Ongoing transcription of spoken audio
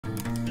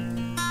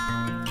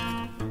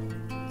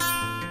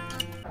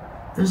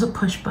There's a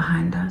push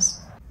behind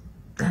us.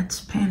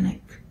 That's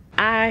panic.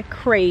 I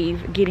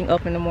crave getting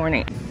up in the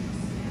morning.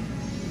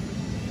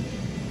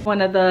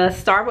 One of the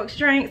Starbucks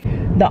drinks.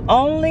 The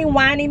only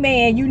whiny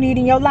man you need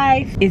in your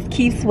life is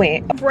Keith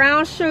Sweat.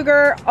 Brown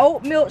sugar,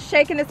 oat milk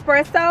shaken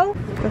espresso.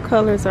 The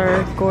colors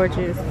are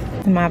gorgeous.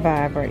 It's my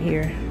vibe right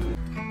here.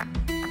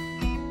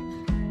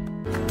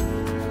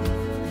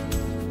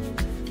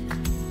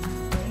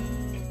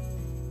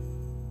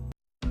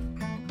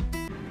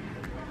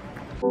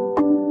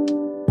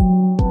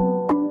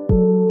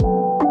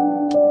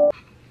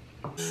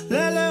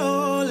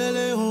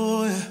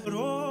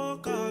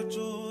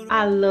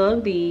 I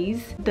love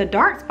these. The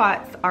dark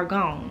spots are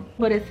gone,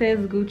 but it says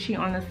Gucci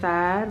on the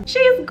side.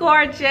 She's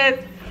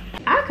gorgeous.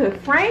 I could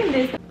frame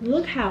this.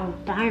 Look how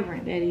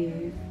vibrant that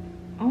is.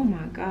 Oh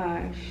my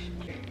gosh.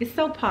 It's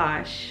so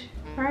posh,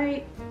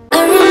 right?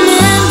 I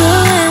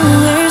remember when we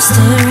were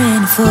staring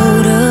at a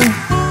photo.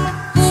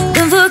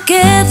 Don't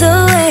forget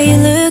the way you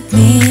look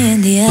me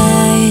in the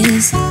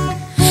eyes.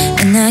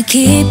 And I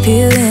keep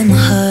you in my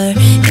heart.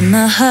 And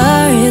my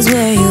heart is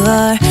where you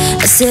are.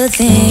 I still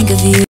think of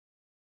you.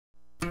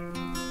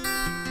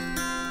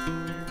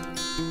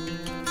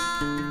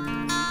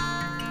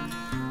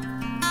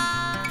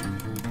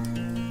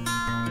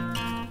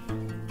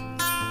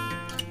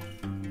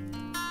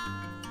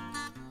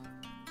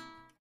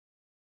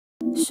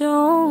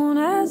 Soon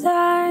as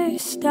I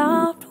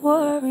stopped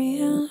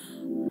worrying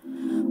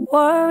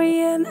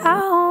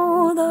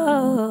how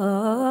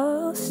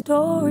the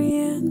story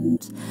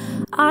ends,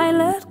 I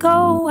let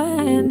go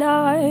and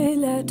I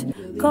let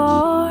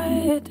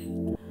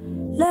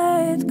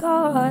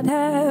God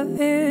have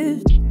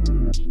it.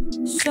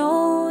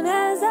 Soon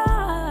as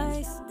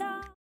I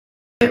stop.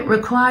 It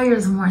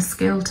requires more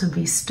skill to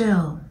be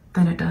still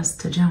than it does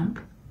to jump.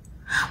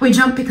 We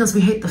jump because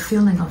we hate the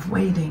feeling of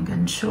waiting,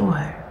 and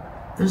sure,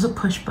 there's a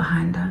push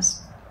behind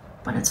us,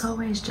 but it's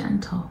always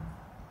gentle.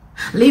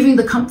 Leaving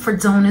the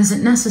comfort zone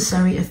isn't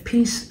necessary if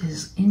peace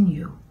is in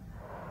you.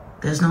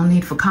 There's no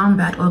need for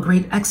combat or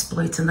great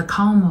exploits in the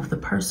calm of the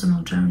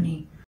personal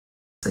journey.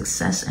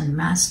 Success and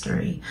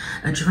mastery,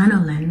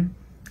 adrenaline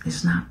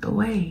is not the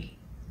way.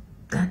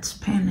 That's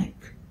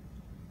panic,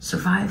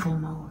 survival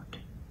mode.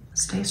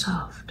 Stay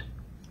soft.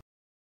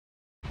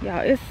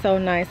 Y'all, it's so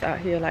nice out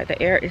here. Like,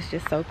 the air is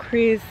just so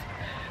crisp.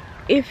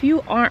 If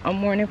you aren't a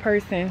morning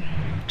person,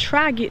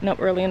 try getting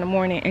up early in the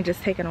morning and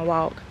just taking a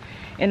walk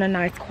in a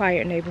nice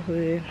quiet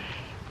neighborhood.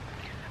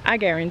 I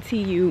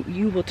guarantee you,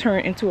 you will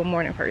turn into a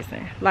morning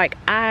person. Like,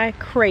 I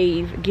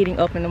crave getting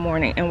up in the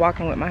morning and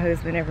walking with my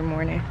husband every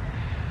morning.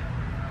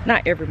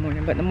 Not every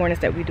morning, but the mornings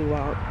that we do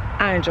walk.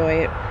 I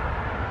enjoy it.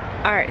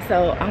 All right,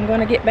 so I'm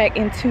gonna get back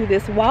into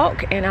this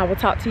walk and I will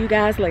talk to you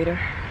guys later.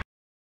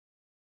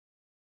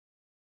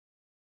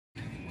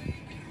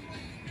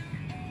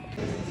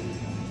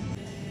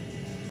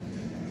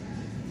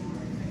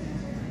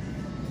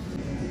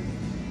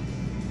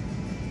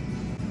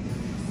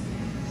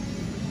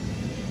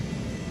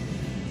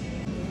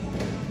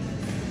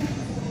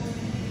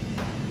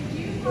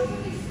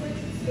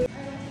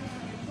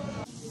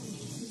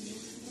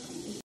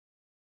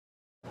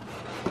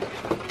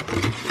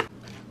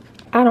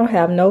 I don't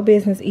have no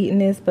business eating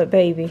this, but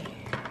baby,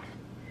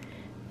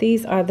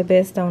 these are the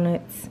best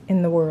donuts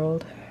in the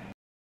world.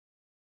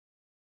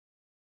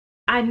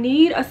 I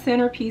need a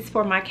centerpiece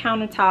for my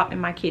countertop in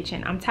my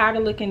kitchen. I'm tired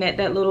of looking at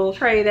that little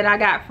tray that I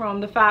got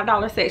from the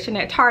 $5 section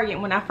at Target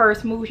when I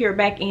first moved here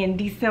back in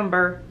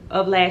December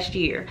of last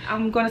year.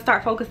 I'm going to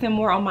start focusing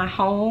more on my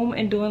home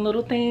and doing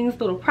little things,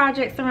 little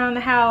projects around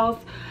the house.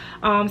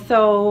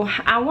 So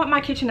I want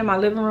my kitchen and my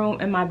living room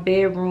and my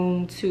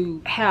bedroom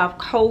to have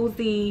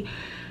cozy,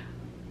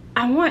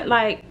 I want,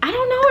 like, I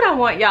don't know what I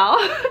want, y'all.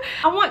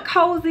 I want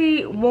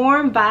cozy,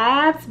 warm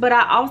vibes, but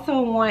I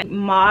also want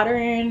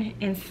modern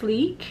and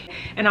sleek.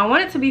 And I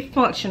want it to be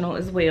functional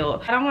as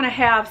well. I don't want to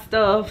have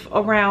stuff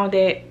around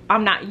that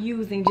I'm not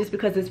using just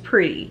because it's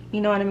pretty.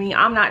 You know what I mean?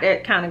 I'm not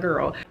that kind of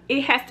girl.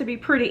 It has to be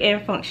pretty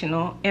and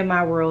functional in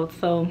my world.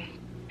 So,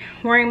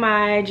 wearing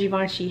my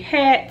Givenchy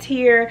hat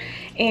here,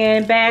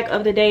 and bag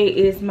of the day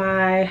is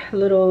my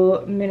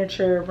little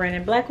miniature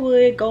Brandon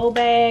Blackwood gold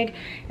bag.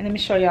 And let me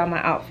show y'all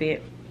my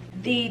outfit.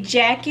 The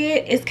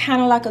jacket is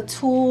kind of like a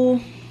tulle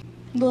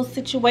little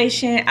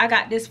situation. I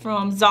got this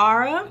from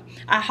Zara.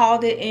 I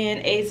hauled it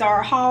in a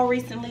Zara haul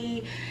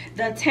recently.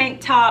 The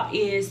tank top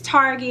is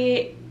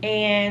Target,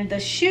 and the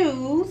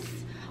shoes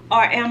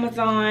are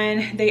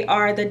Amazon. They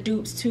are the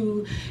dupes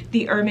to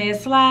the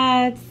Hermes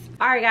slides.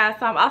 Alright guys,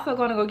 so I'm also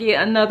going to go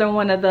get another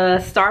one of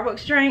the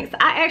Starbucks drinks.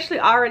 I actually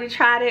already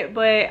tried it,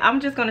 but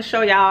I'm just going to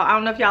show y'all. I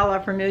don't know if y'all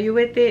are familiar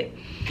with it.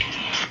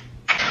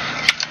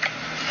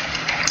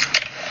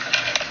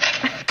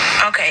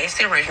 Okay, it's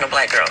the original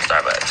black girl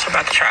Starbucks. We're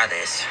about to try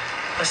this.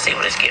 Let's see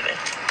what it's giving.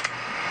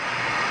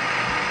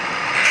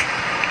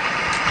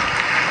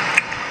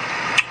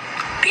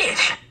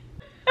 Bitch.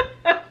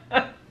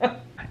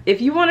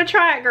 If you want to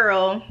try it,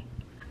 girl.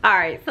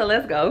 Alright, so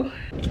let's go.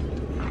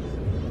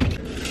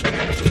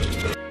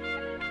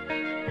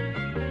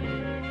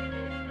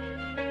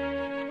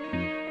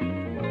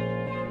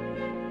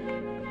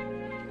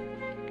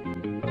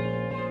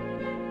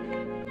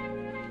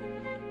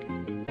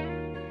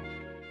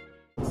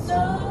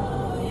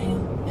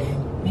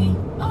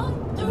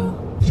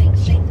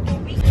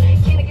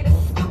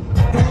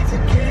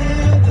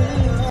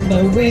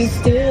 but we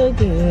still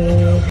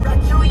good.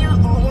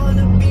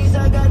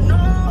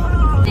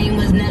 Name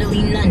was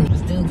Natalie Nunn.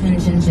 Still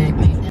punching check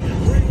me.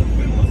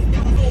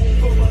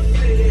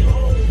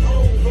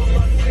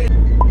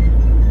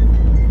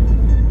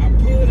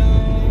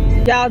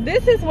 Y'all,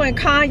 this is when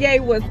Kanye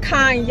was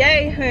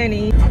Kanye,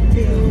 honey. I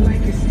feel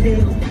like it's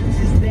still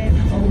just that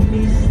old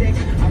me sex.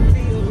 I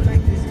feel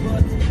like this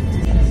but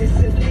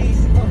just at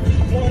least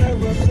wanna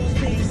rub some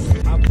peace.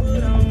 I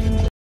put on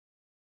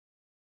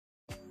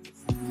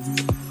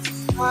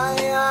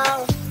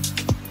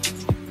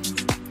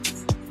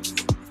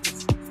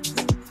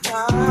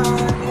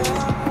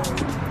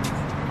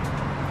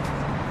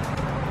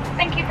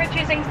Thank you for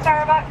choosing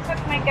Starbucks. What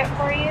can I get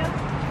for you?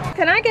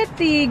 Can I get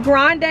the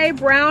grande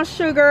brown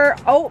sugar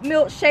oat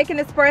milk shaken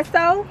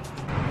espresso?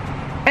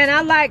 And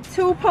I like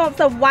 2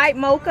 pumps of white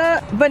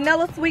mocha,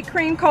 vanilla sweet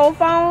cream cold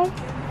foam.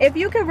 If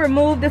you could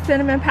remove the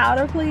cinnamon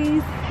powder,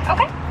 please.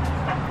 Okay.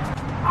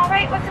 All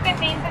right, what's a good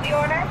name for the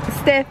order?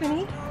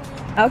 Stephanie.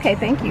 Okay,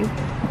 thank you.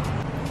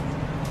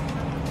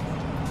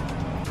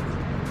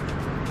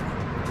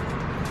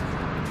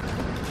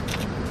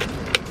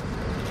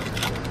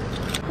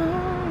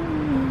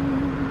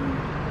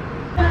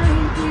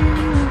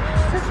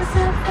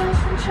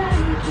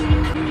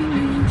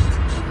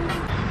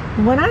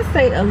 When I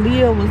say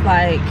Aaliyah was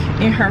like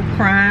in her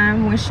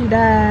prime when she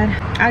died,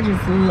 I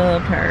just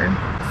loved her.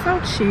 So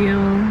chill,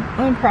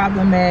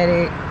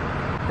 unproblematic,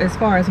 as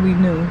far as we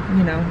knew,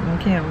 you know, on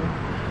camera.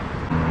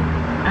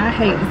 I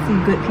hate to see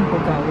good people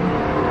go.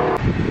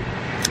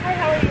 Hi,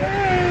 how are you?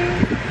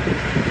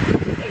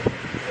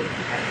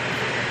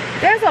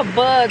 Hey. There's a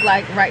bug,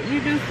 like, right, you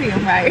do see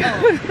him, right?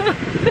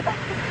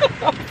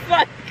 Oh.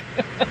 Fuck.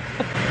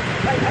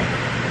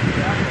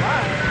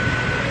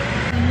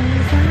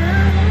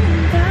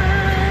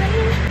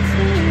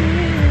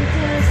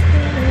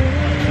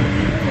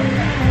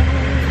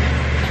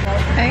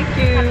 Thank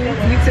you.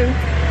 You too.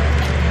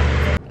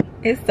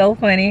 It's so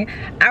funny.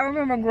 I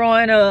remember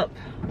growing up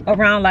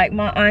around like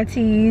my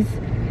aunties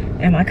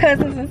and my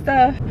cousins and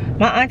stuff.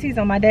 My aunties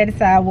on my daddy's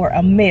side were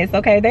a mess,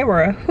 okay? They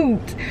were a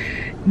hoot.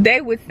 They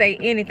would say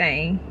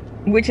anything,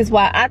 which is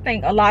why I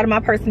think a lot of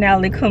my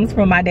personality comes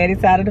from my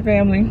daddy's side of the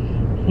family.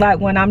 Like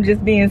when I'm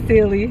just being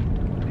silly.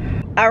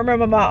 I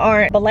remember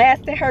my aunt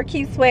blasted her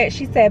Keith Sweat.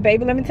 She said,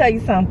 baby, let me tell you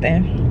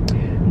something.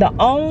 The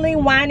only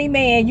whiny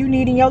man you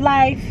need in your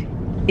life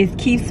is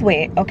Keith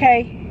Sweat,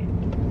 okay?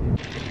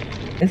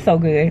 It's so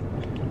good.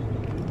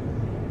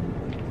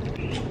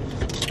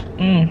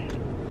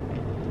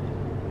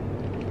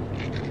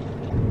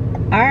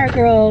 All right,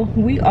 girl,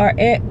 we are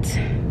at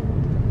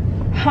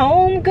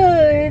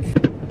HomeGoods.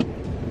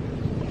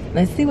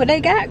 Let's see what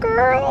they got,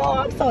 girl.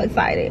 I'm so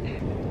excited.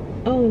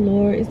 Oh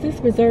Lord, is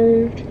this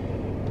reserved?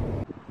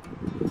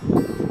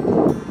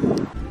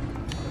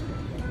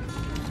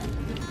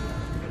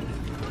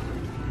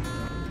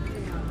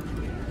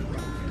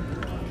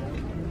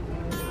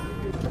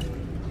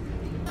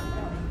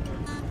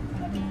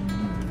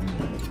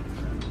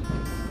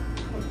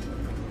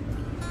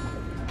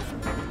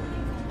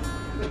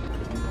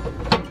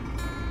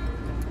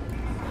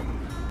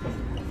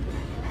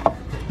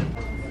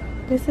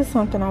 This is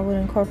something I would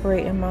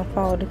incorporate in my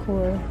fall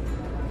decor.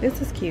 This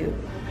is cute.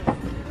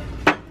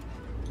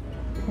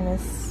 And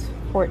it's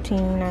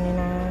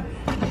 $14.99.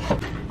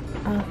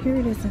 Here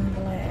it is in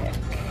black.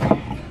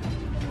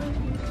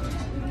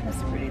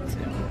 That's pretty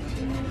too.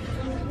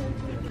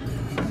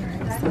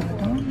 Alright, so I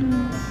don't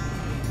know.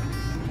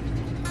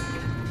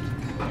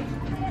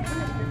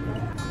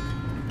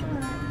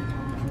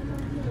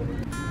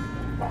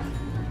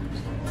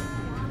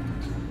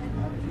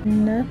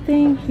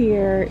 Nothing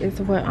here is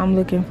what I'm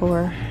looking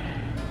for.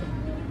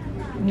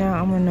 Now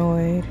I'm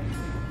annoyed.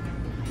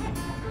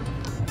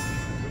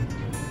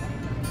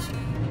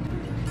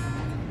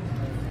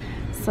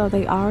 So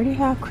they already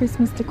have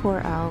Christmas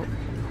decor out,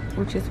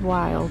 which is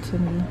wild to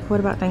me. What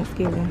about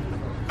Thanksgiving?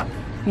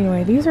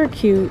 Anyway, these are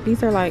cute.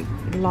 These are like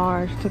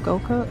large to-go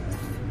cups.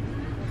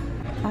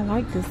 I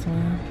like this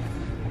one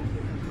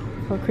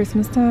for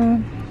Christmas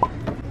time.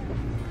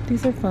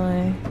 These are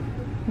fun.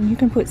 And you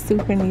can put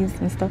soup in these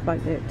and stuff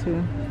like that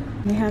too.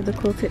 They have the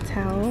quilted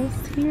towels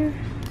here.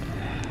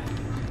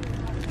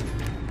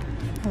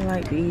 I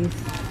like these.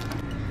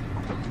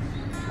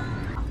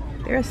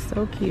 They're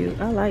so cute.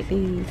 I like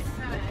these.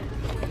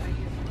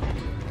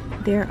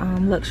 They're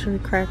luxury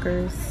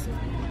crackers.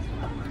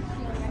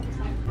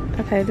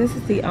 Okay, this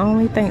is the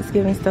only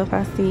Thanksgiving stuff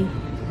I see.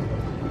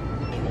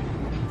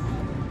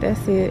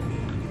 That's it.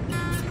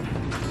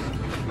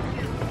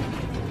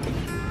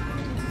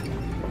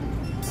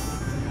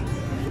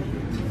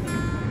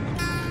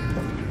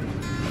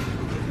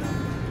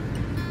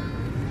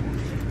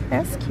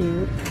 That's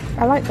cute.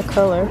 I like the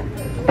color.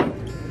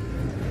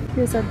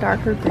 Here's a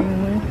darker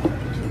green one.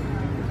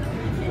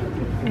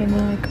 And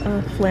like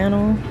a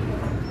flannel.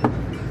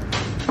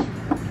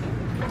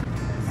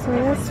 So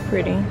that's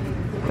pretty.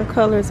 The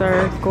colors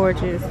are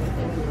gorgeous.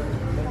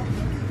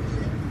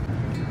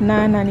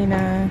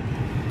 $9.99.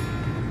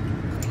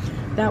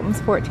 That one's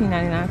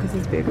 $14.99 because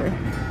it's bigger.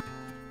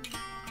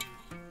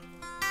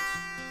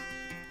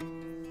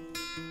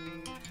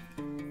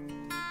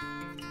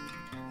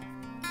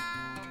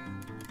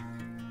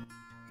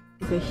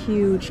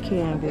 huge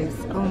canvas.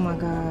 Oh my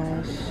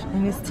gosh.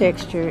 And it's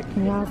textured.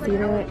 Can y'all see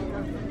that?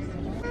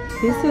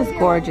 This is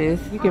gorgeous.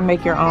 You can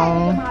make your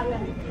own.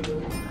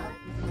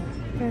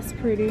 That's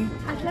pretty.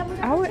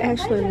 I would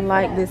actually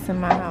like this in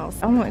my house.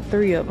 I want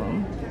 3 of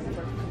them.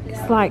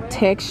 It's like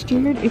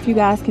textured, if you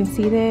guys can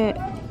see that.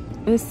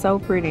 It's so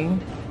pretty.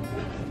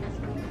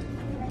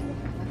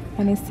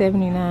 And it's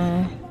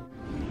 $79.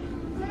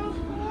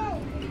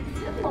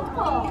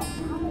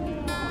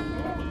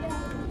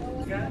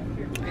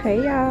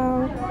 Hey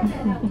y'all.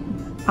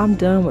 I'm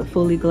done with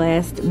fully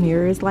glassed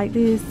mirrors like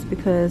this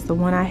because the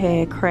one I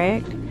had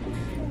cracked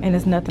and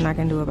there's nothing I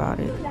can do about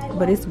it.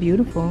 But it's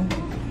beautiful.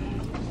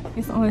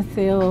 It's on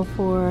sale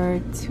for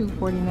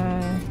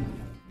 $2.49.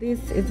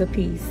 This is a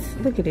piece.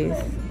 Look at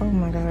this. Oh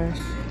my gosh.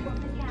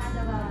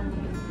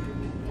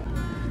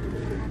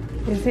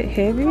 Is it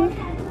heavy?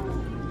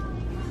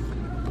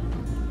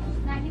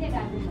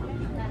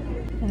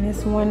 And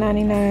it's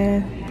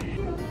 $1.99.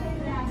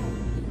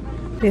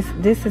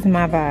 This is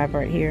my vibe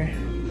right here.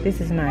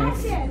 This is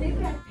nice.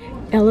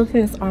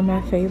 Elephants are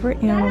my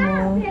favorite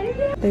animal.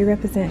 They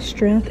represent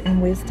strength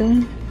and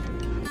wisdom.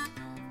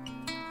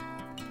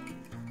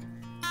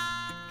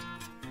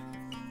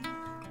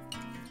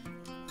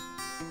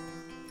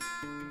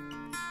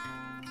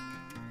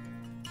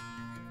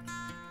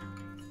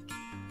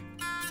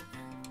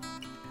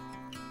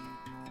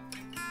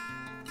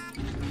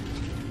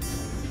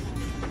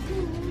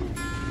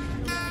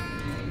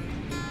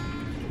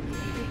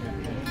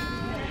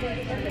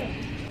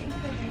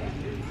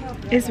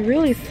 It's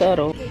really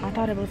subtle. I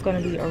thought it was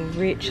going to be a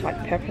rich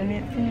like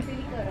peppermint scent,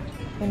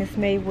 and it's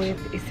made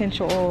with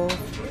essential oils.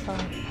 So.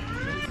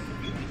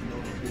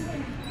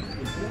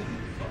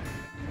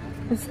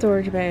 The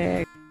storage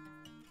bag.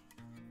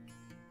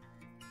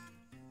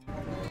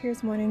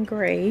 Here's one in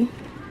gray.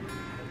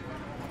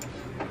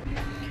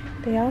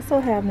 They also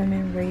have them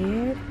in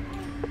red.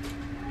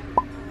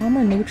 I'm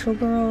a neutral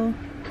girl,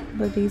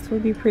 but these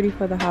would be pretty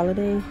for the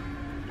holiday.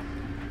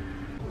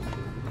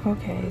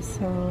 Okay,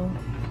 so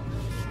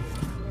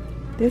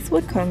this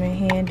would come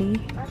in handy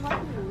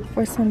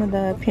for some of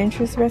the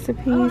Pinterest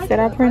recipes that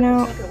I print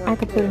out. I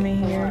could put them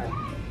in here.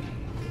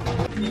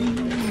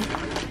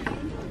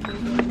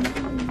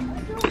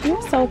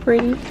 You're so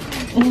pretty.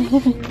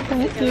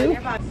 Thank you.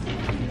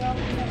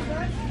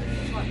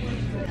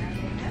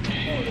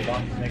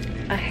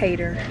 A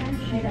hater.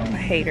 A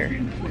hater.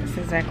 That's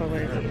exactly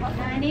what it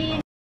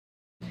is.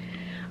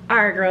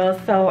 Alright girls,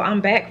 so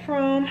I'm back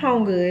from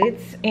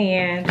HomeGoods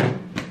and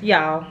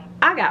y'all,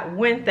 I got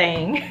one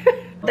thing.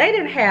 They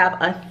didn't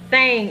have a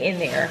thing in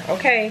there,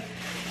 okay?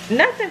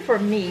 Nothing for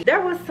me.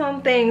 There was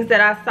some things that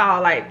I saw,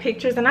 like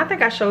pictures, and I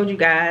think I showed you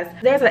guys.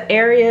 There's an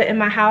area in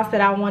my house that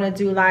I want to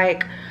do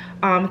like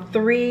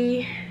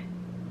 3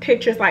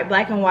 pictures, like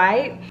black and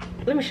white.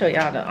 Let me show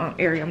y'all the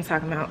area I'm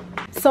talking about.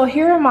 So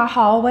here in my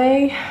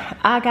hallway,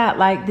 I got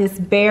like this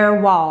bare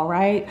wall,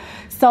 right?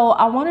 So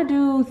I want to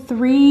do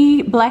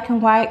 3 black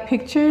and white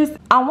pictures.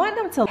 I want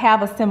them to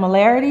have a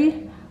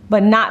similarity,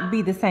 but not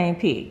be the same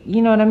pic.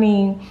 You know what I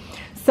mean?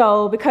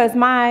 So because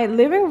my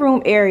living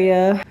room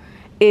area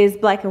is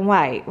black and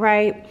white,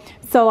 right?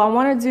 So I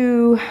want to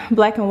do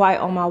black and white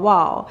on my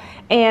wall.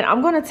 And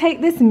I'm going to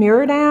take this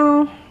mirror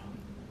down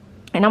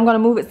and I'm going to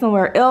move it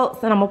somewhere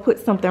else, and I'm going to put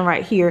something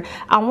right here.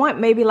 I want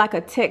maybe like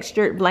a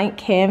textured blank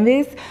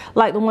canvas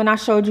like the one I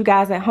showed you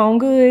guys at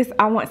HomeGoods.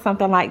 I want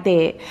something like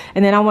that,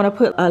 and then I want to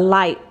put a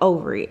light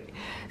over it.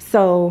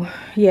 So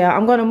yeah,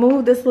 I'm going to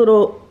move this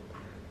little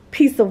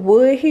piece of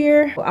wood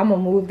here. I'm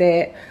going to move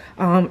that.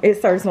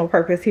 It serves no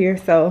purpose here,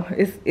 so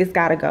it's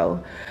got to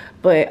go.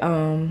 But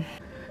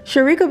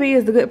Sharika B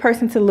is the good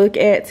person to look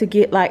at to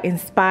get like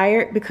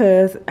inspired,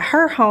 because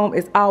her home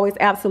is always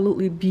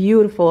absolutely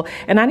beautiful,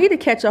 and I need to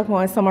catch up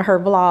on some of her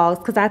vlogs,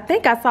 because I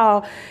think I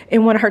saw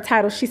in one of her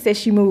titles she said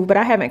she moved, but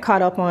I haven't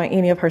caught up on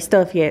any of her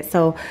stuff yet.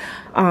 So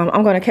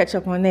I'm going to catch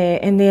up on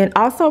that. And then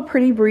also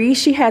Pretty Bree,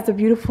 she has a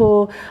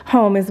beautiful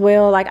home as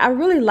well. Like, I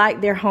really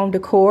like their home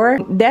decor.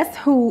 That's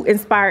who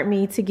inspired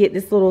me to get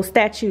this little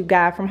statue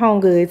guy from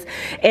HomeGoods,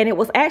 and it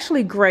was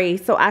actually gray,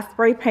 so I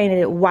spray painted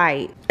it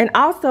white. And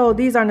also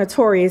these are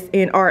notorious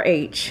in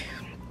RH.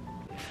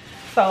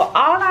 So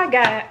all I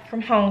got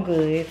from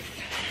HomeGoods,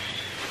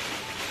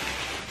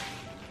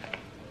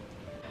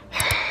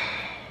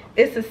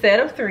 it's a set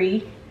of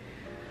 3.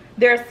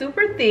 They're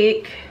super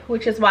thick,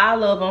 which is why I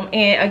love them.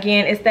 And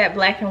again, it's that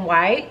black and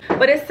white,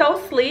 but it's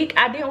so sleek.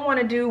 I didn't want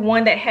to do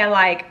one that had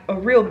like a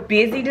real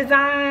busy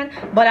design,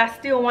 but I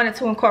still wanted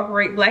to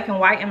incorporate black and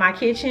white in my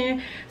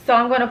kitchen. So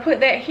I'm going to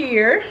put that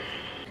here.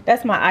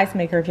 That's my ice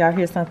maker, if y'all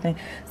hear something.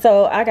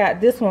 So I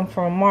got this one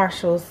from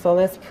Marshall's. So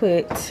let's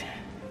put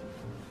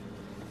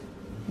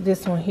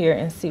this one here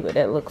and see what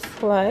that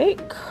looks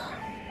like.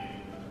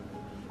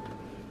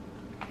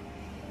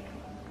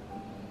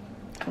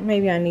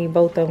 Maybe I need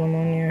both of them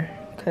on there,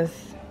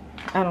 because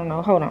I don't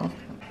know. Hold on.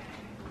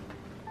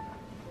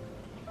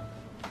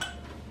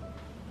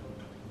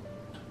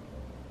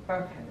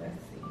 Okay,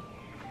 let's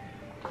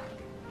see.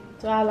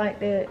 Do I like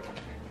that?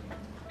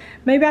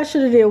 Maybe I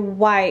should have did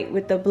white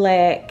with the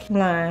black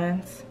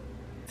lines.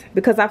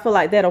 because I feel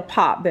like that'll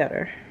pop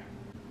better.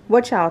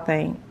 What y'all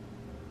think?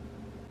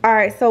 All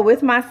right, so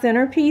with my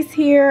centerpiece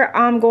here,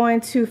 I'm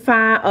going to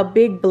find a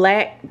big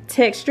black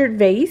textured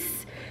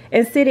vase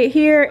and sit it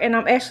here, and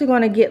I'm actually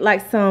going to get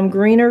like some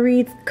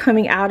greenery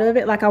coming out of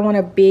it. Like I want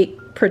a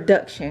big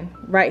production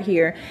right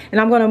here,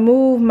 and I'm going to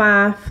move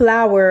my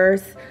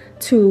flowers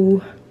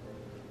to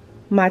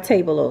my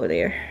table over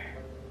there.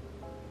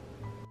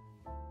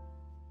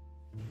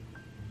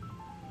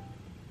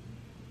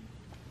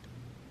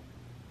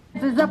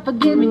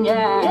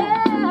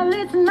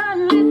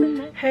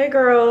 Hey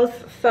girls,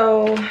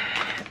 so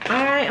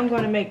I am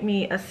going to make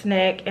me a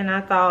snack, and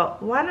I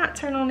thought, why not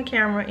turn on the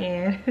camera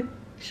and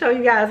show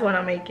you guys what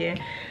I'm making.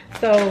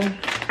 So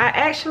I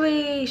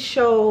actually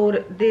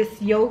showed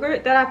this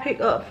yogurt that I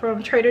picked up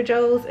from Trader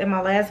Joe's in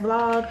my last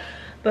vlog,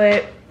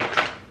 but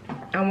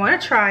I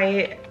want to try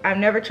it. I've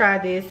never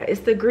tried this.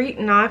 It's the Greek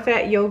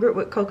non-fat yogurt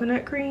with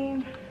coconut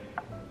cream,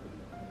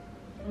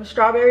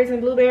 strawberries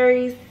and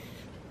blueberries,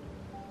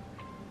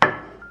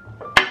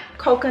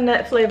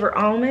 coconut flavor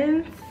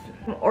almonds,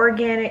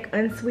 organic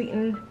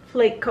unsweetened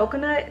flake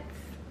coconuts,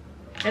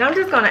 and I'm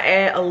just gonna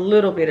add a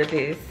little bit of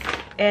this,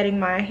 adding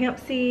my hemp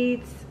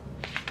seeds.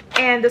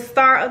 And the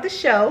star of the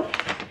show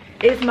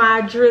is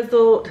my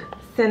drizzled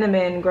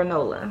cinnamon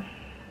granola.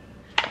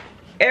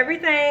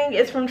 Everything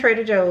is from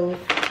Trader Joe's.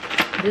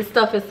 This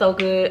stuff is so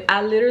good.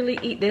 I literally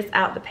eat this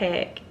out the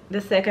pack. The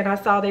second I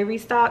saw they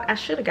restocked, I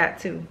should have got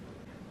two.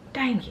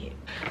 Dang it.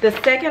 The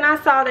second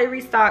I saw they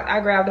restocked, I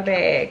grabbed a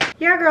bag.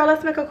 Yeah, girl,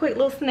 let's make a quick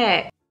little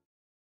snack.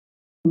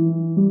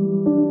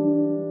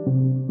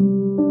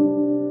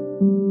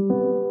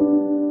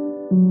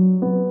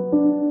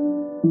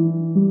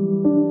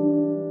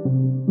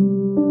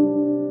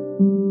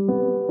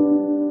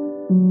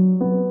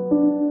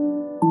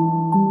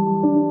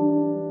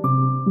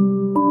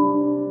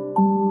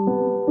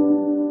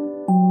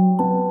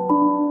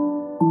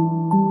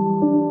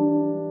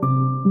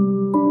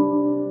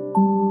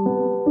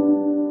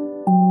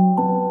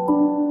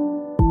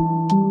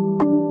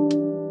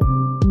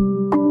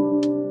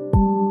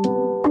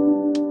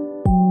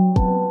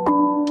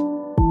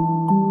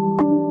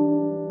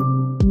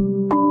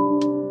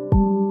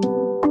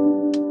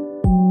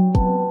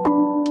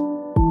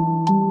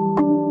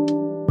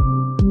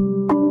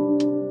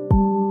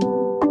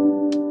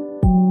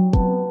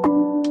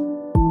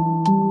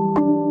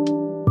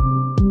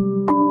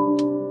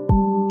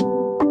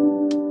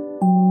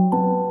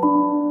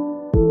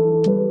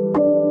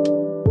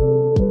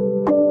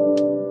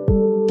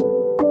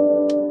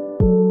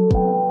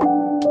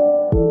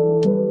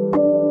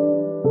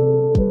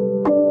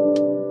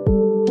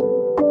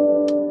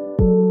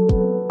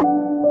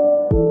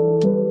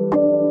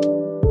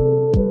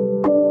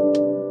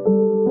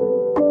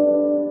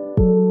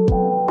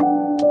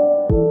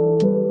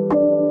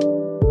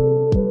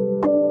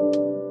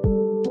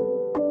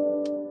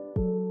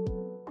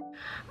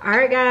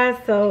 Alright guys,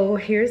 so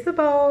here's the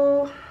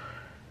bowl.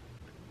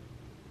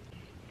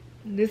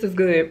 This is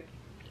good.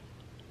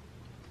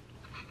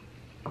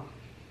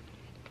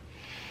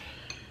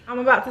 I'm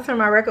about to turn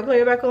my record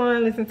player back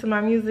on, listen to my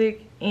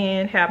music,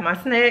 and have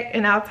my snack,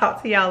 and I'll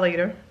talk to y'all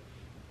later.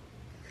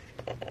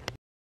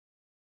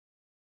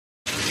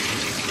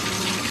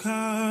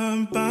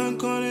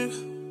 Bank on it.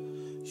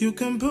 You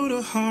can put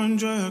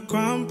 100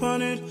 grand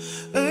on it.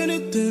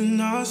 Anything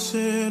I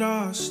said,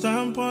 I'll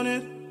stamp on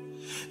it.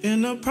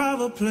 In a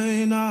private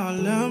plane, I'll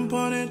lamp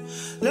on it.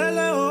 Lele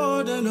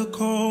oh, they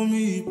call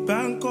me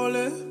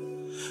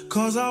Bankole.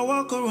 Cause I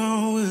walk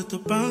around with the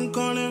bank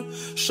on him.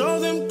 Show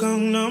them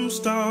Gangnam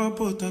Style,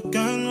 put the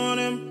gang on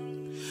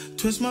him.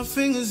 Twist my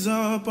fingers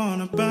up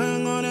on a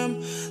bang on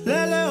him.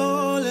 Lele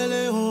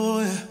oh,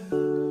 yeah.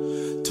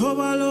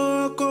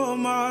 Tobalo ko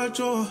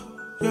macho,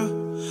 yeah.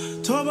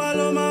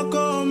 Tobalo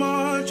mako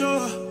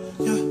macho,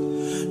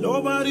 yeah.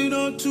 Nobody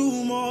know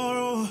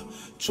tomorrow.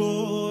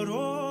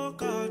 Choro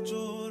ka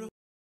choro.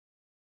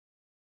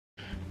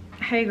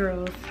 Hey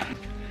girls,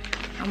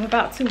 I'm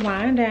about to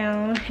wind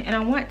down, and I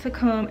want to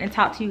come and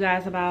talk to you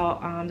guys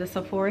about the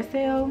Sephora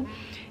sale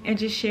and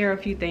just share a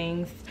few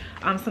things.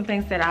 Some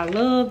things that I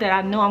love that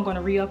I know I'm going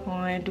to re-up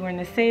on during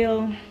the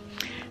sale.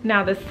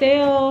 Now the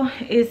sale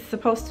is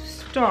supposed to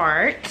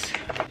start,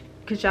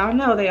 because y'all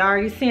know they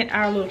already sent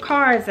our little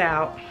cards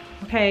out,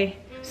 okay?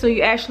 So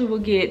you actually will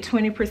get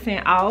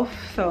 20% off.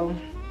 So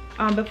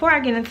before I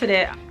get into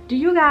that, do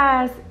you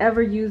guys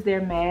ever use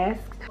their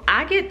masks?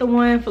 I get the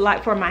one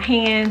for my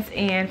hands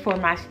and for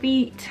my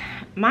feet.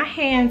 My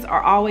hands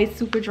are always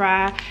super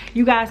dry.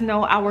 You guys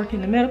know I work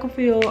in the medical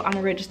field. I'm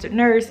a registered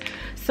nurse,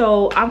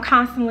 so I'm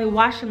constantly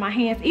washing my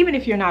hands. Even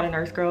if you're not a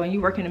nurse, girl, and you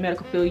work in the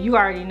medical field, you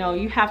already know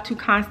you have to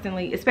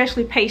constantly,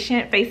 especially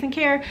patient-facing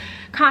care,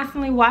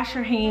 constantly wash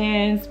your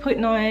hands,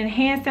 putting on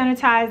hand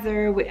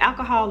sanitizer with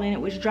alcohol in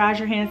it, which dries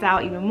your hands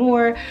out even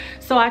more.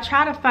 So I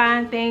try to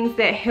find things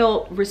that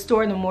help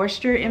restore the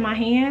moisture in my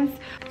hands.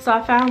 So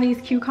I found these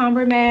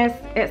cucumber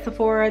masks at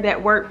Sephora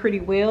that work pretty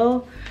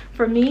well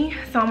for me.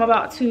 So I'm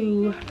about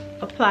to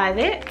apply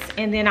that.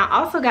 And then I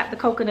also got the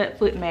coconut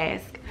foot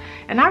mask,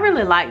 And I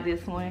really like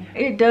this one.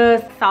 It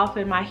does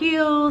soften my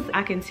heels.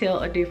 I can tell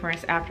a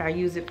difference after I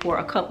use it for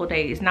a couple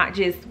days, not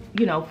just,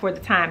 you know, for the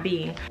time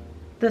being.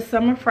 The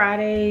Summer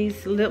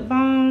Fridays lip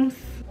balms,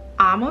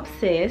 I'm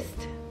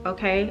obsessed,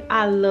 okay?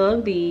 I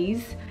love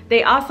these.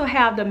 They also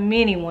have the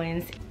mini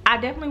ones. I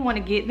definitely want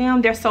to get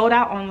them. They're sold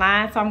out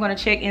online, so I'm going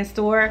to check in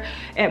store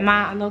at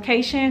my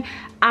location.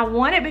 I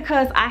want it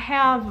because I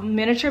have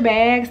miniature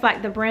bags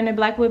like the Brandon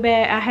Blackwood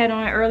bag I had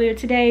on earlier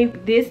today.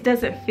 This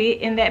doesn't fit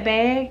in that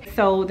bag,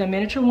 so the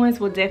miniature ones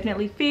will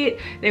definitely fit.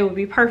 They will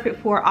be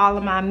perfect for all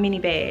of my mini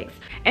bags.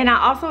 And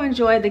I also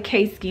enjoy the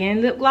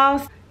K-Skin lip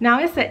gloss. Now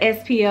it's an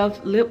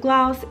SPF lip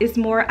gloss. It's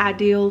more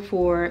ideal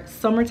for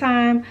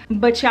summertime,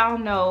 but y'all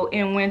know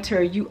in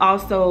winter you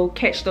also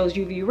catch those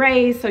UV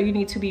rays, so you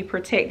need to be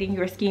protecting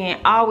your skin.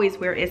 Always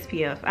wear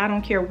SPF. I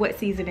don't care what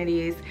season it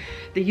is.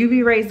 The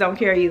UV rays don't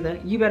care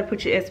either. You better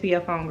put your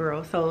SPF on,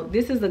 girl. So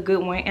this is a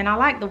good one, and I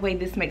like the way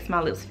this makes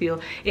my lips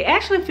feel. It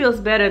actually feels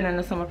better than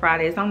the Summer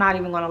Fridays. I'm not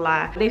even gonna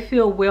lie. They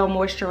feel well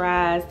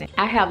moisturized.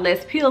 I have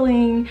less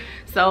peeling,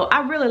 so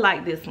I really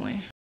like this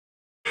one.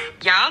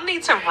 Y'all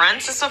need to run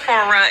to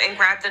Sephora and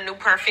grab the new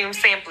perfume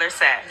sampler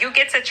set. You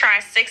get to try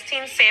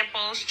 16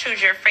 samples,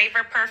 choose your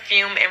favorite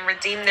perfume, and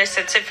redeem their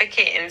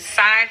certificate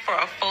inside for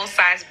a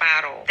full-size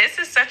bottle. This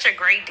is such a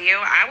great deal.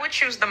 I would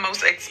choose the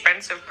most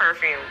expensive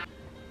perfume.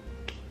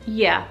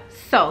 Yeah,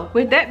 so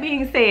with that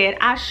being said,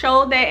 I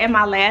showed that in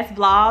my last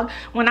vlog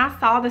when I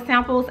saw the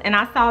samples, and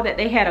I saw that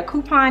they had a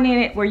coupon in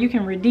it where you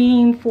can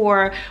redeem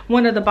for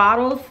one of the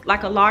bottles,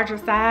 like a larger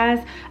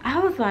size. I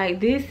was like,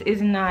 this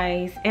is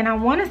nice. And I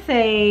want to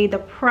say the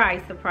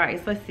price,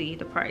 let's see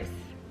the price.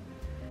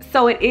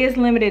 So it is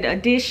limited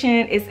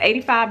edition. It's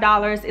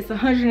 $85. It's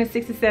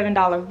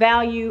 $167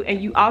 value,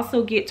 and you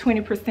also get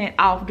 20%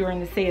 off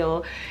during the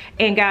sale.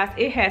 And guys,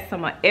 it has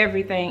some of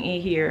everything in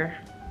here.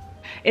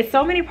 It's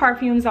so many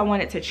perfumes I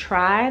wanted to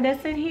try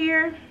that's in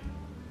here.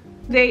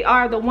 They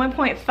are the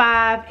 1.5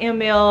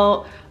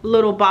 ml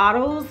little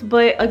bottles,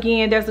 but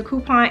again, there's a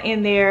coupon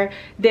in there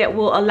that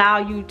will allow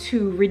you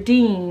to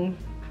redeem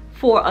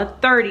for a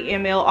 30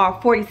 ml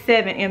or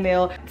 47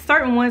 ml.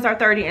 Certain ones are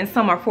 30 and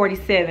some are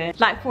 47.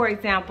 Like for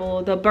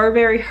example, the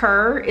Burberry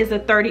Her is a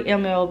 30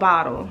 ml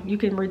bottle you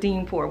can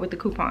redeem for with the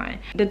coupon.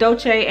 The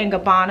Dolce &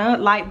 Gabbana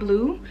light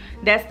blue,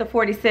 that's the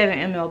 47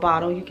 ml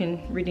bottle you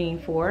can redeem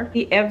for.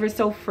 The Ever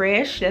So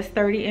Fresh, that's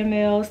 30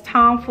 mls.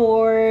 Tom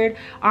Ford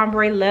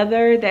Ombre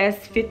Leather,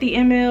 that's 50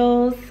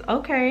 mls.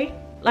 Okay,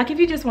 like if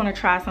you just want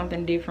to try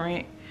something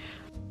different.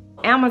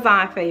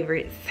 Amazon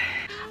favorites.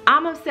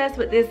 I'm obsessed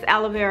with this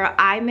Aloe Vera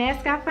Eye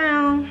mask I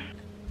found.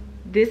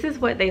 This is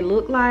what they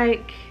look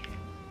like.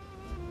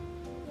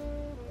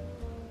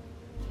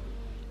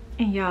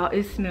 And y'all,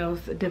 it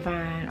smells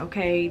divine,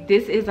 okay?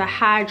 This is a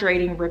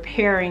hydrating,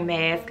 repairing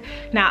mask.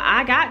 Now,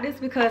 I got this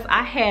because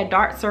I had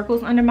dark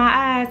circles under my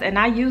eyes, and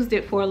I used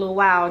it for a little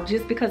while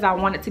just because I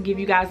wanted to give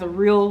you guys a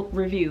real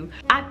review.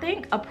 I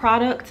think a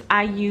product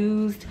I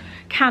used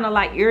kind of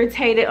like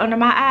irritated under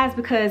my eyes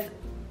because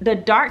the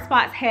dark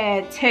spots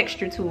had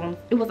texture to them.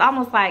 It was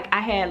almost like I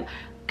had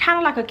kind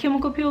of like a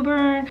chemical peel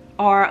burn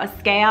or a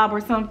scab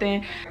or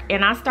something.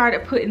 And I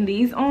started putting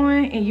these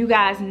on, and you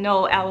guys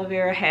know aloe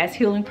vera has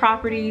healing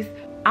properties.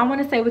 I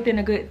want to say within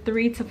a good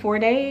 3 to 4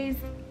 days,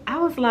 I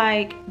was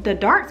like, the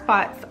dark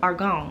spots are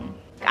gone.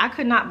 I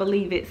could not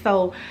believe it.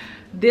 So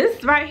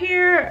this right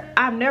here,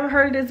 I've never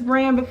heard of this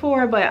brand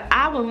before, but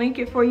I will link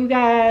it for you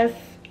guys.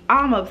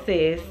 I'm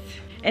obsessed.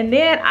 And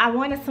then I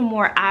wanted some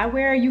more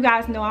eyewear. You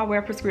guys know I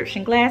wear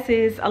prescription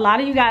glasses. A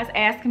lot of you guys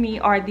ask me,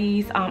 are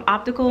these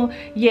optical?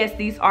 Yes,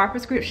 these are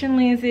prescription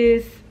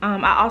lenses.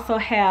 I also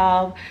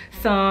have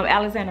some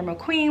Alexander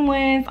McQueen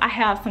ones. I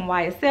have some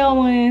YSL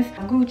ones,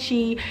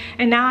 Gucci,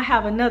 and now I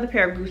have another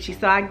pair of Gucci.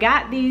 So I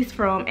got these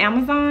from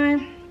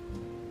Amazon,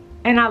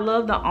 and I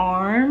love the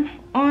arm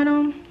on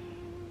them.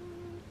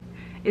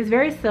 It's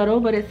very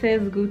subtle, but it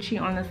says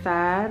Gucci on the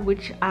side,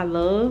 which I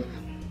love.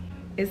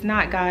 It's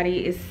not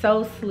gaudy, it's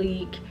so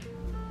sleek.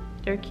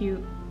 They're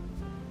cute.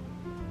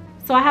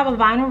 So I have a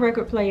vinyl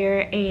record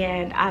player,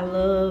 and I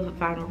love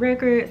vinyl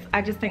records.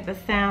 I just think the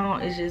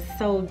sound is just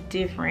so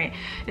different.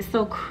 It's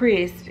so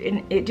crisp,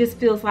 and it just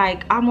feels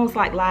like almost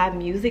like live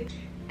music.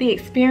 The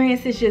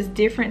experience is just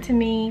different to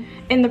me.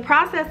 In the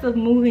process of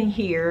moving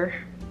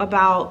here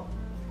about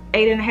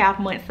 8.5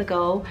 months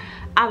ago,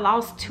 I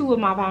lost 2 of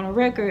my vinyl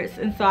records,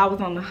 and so I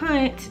was on the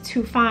hunt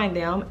to find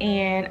them,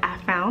 and I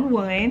found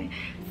one.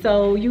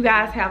 So you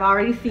guys have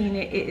already seen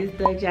it. It is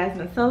the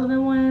Jasmin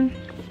Sullivan one.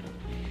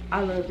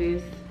 I love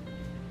this.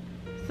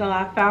 So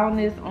I found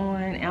this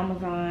on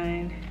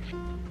Amazon,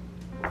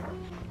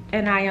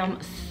 and I am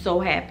so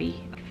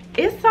happy.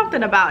 It's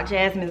something about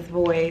Jasmin's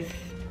voice,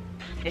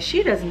 and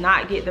she does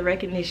not get the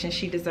recognition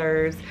she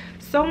deserves.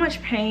 So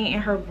much pain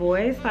in her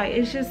voice, like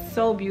it's just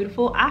so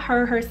beautiful. I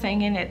heard her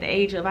singing at the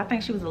age of, I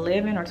think she was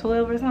 11 or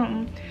 12 or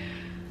something.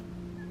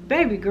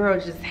 Baby girl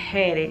just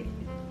had it.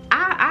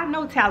 I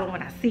know talent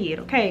when I see it,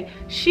 okay?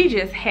 She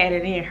just had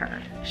it in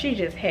her. She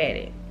just had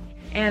it.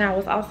 And I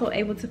was also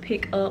able to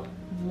pick up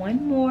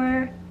one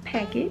more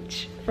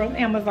package from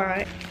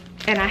Amazon.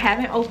 And I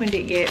haven't opened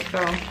it yet, so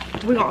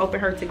we're gonna open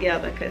her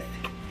together because,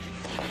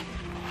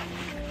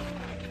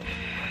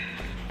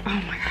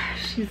 oh my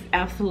gosh, she's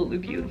absolutely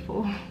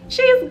beautiful.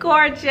 She's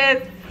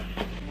gorgeous.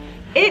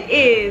 It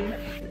is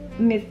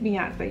Miss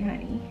Beyonce,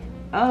 honey.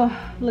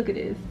 Oh, look at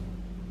this.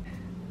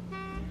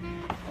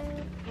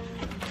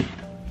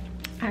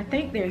 I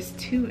think there's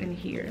 2 in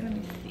here. Let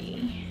me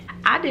see.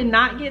 I did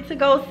not get to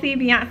go see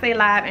Beyonce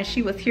live, and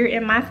she was here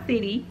in my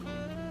city.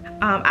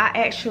 I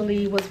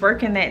actually was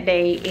working that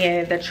day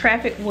and the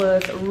traffic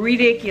was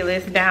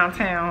ridiculous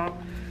downtown.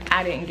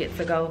 I didn't get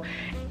to go.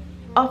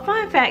 A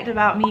fun fact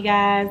about me,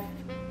 guys,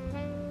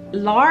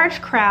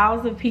 large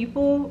crowds of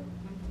people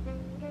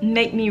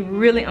make me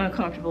really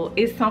uncomfortable.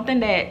 It's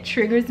something that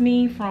triggers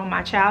me from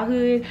my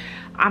childhood.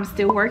 I'm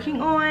still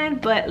working on,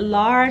 but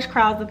large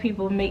crowds of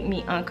people make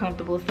me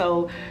uncomfortable.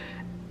 So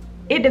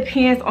it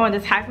depends on the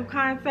type of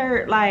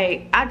concert.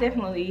 Like, I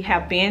definitely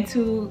have been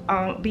to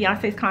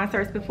Beyonce's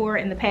concerts before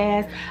in the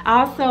past. I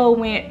also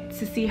went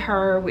to see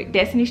her with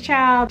Destiny's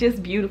Child.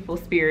 Just beautiful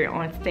spirit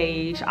on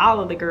stage.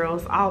 All of the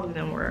girls, all of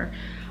them were.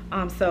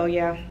 So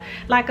yeah,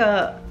 like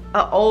a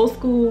old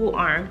school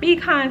R&B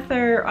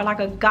concert or like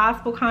a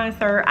gospel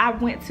concert. I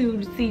went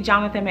to see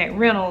Jonathan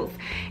McReynolds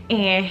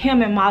and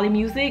him and Molly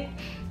Music.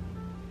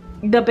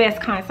 The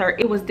best concert.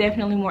 It was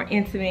definitely more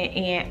intimate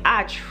and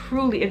I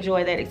truly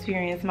enjoyed that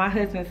experience. My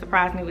husband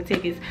surprised me with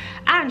tickets.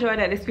 I enjoyed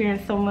that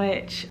experience so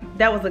much.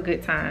 That was a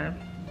good time.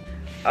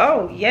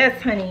 Oh yes,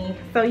 honey.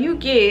 So you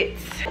get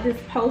this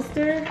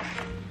poster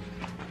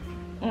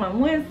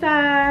on one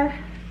side.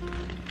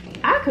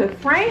 I could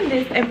frame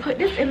this and put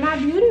this in my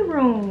beauty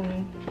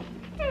room.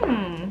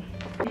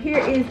 Here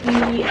is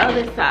the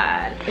other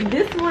side. And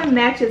this one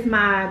matches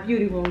my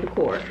beauty room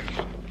decor.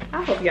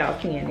 I hope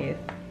y'all seeing this.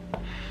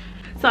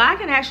 So I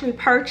can actually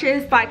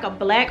purchase like a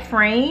black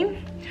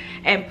frame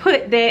and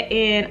put that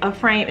in a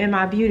frame in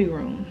my beauty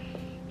room.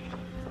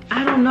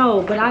 I don't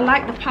know, but I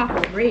like the pop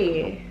of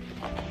red.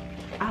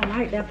 I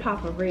like that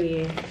pop of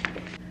red.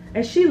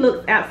 And she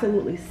looks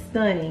absolutely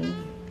stunning.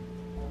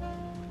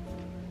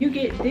 You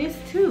get this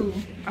too.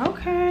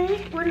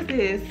 Okay, what is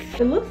this?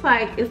 It looks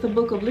like it's a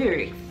book of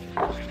lyrics.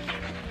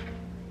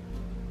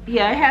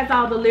 Yeah, it has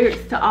all the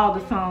lyrics to all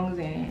the songs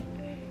in it.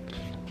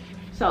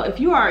 So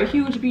if you are a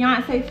huge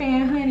Beyonce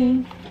fan,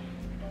 honey,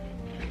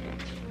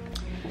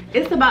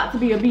 it's about to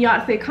be a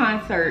Beyonce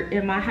concert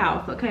in my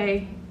house,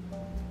 okay?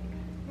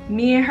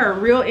 Me and her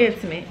real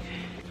intimate.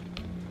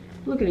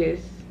 Look at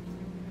this.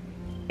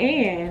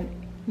 And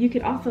you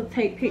can also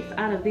take pics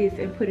out of this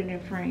and put it in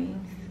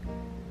frames.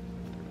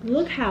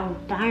 Look how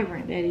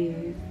vibrant that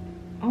is.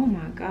 Oh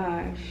my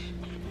gosh.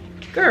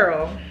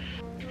 Girl.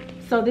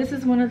 So this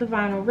is one of the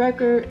vinyl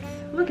records.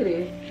 Look at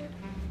this.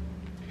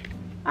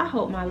 I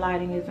hope my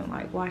lighting isn't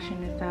like washing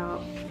this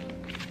out.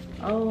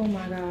 Oh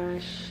my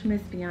gosh,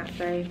 Miss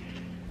Beyonce.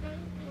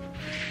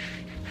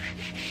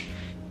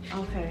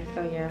 Okay,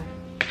 so yeah.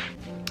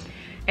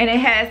 And it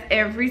has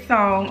every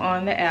song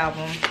on the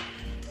album.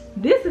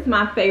 This is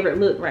my favorite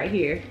look right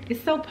here.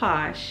 It's so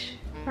posh,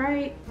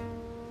 right?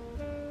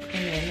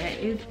 And then that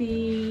is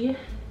the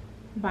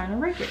vinyl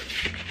record.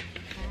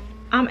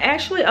 I'm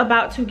actually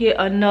about to get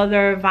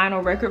another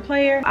vinyl record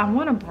player. I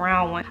want a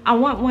brown one. I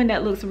want one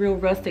that looks real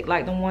rustic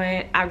like the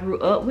one I grew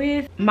up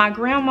with. My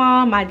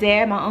grandma, my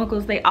dad, my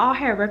uncles, they all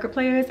had record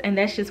players and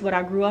that's just what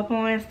I grew up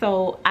on.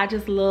 So I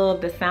just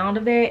love the sound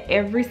of that.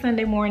 Every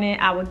Sunday morning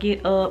I would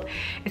get up,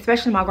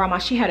 especially my grandma,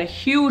 she had a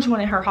huge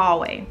one in her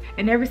hallway.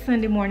 And every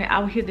Sunday morning I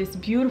would hear this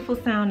beautiful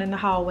sound in the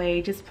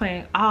hallway, just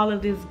playing all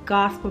of this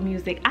gospel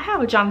music. I have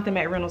a Jonathan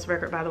McReynolds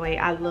record, by the way,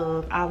 I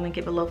love. I'll link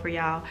it below for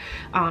y'all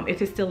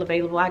if it's still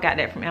available. I got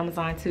that from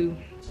Amazon too.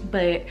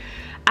 But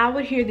I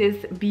would hear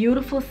this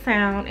beautiful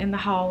sound in the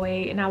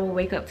hallway and I would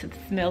wake up to the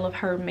smell of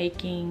her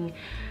making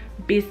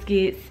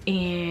biscuits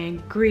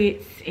and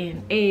grits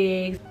and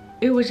eggs.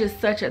 It was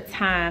just such a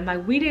time.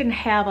 Like, we didn't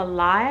have a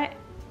lot,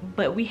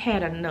 but we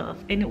had enough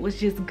and it was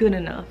just good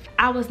enough.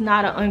 I was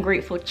not an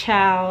ungrateful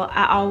child.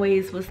 I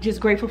always was just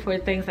grateful for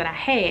the things that I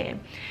had.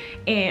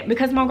 And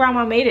because my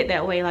grandma made it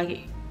that way,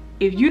 like,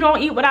 if you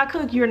don't eat what I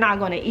cook, you're not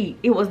gonna eat.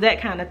 It was that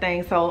kind of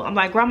thing. So I'm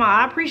like, Grandma,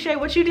 I appreciate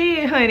what you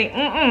did, honey.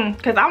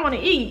 Cause I wanna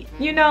eat,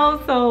 you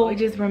know? So it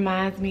just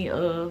reminds me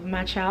of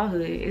my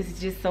childhood. It's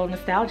just so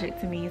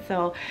nostalgic to me.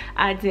 So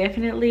I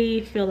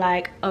definitely feel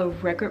like a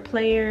record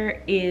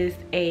player is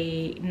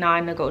a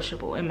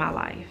non-negotiable in my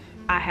life.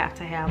 I have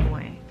to have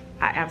one.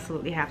 I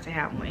absolutely have to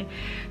have one.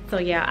 So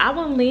yeah, I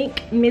will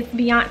link Miss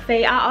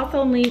Beyonce. I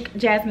also link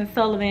Jasmin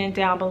Sullivan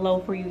down below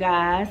for you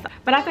guys.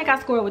 But I think I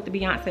scored with the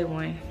Beyonce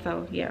one.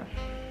 So yeah.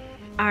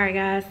 Alright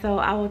guys, so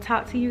I will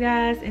talk to you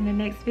guys in the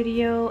next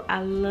video.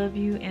 I love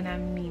you and I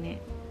mean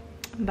it.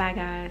 Bye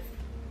guys.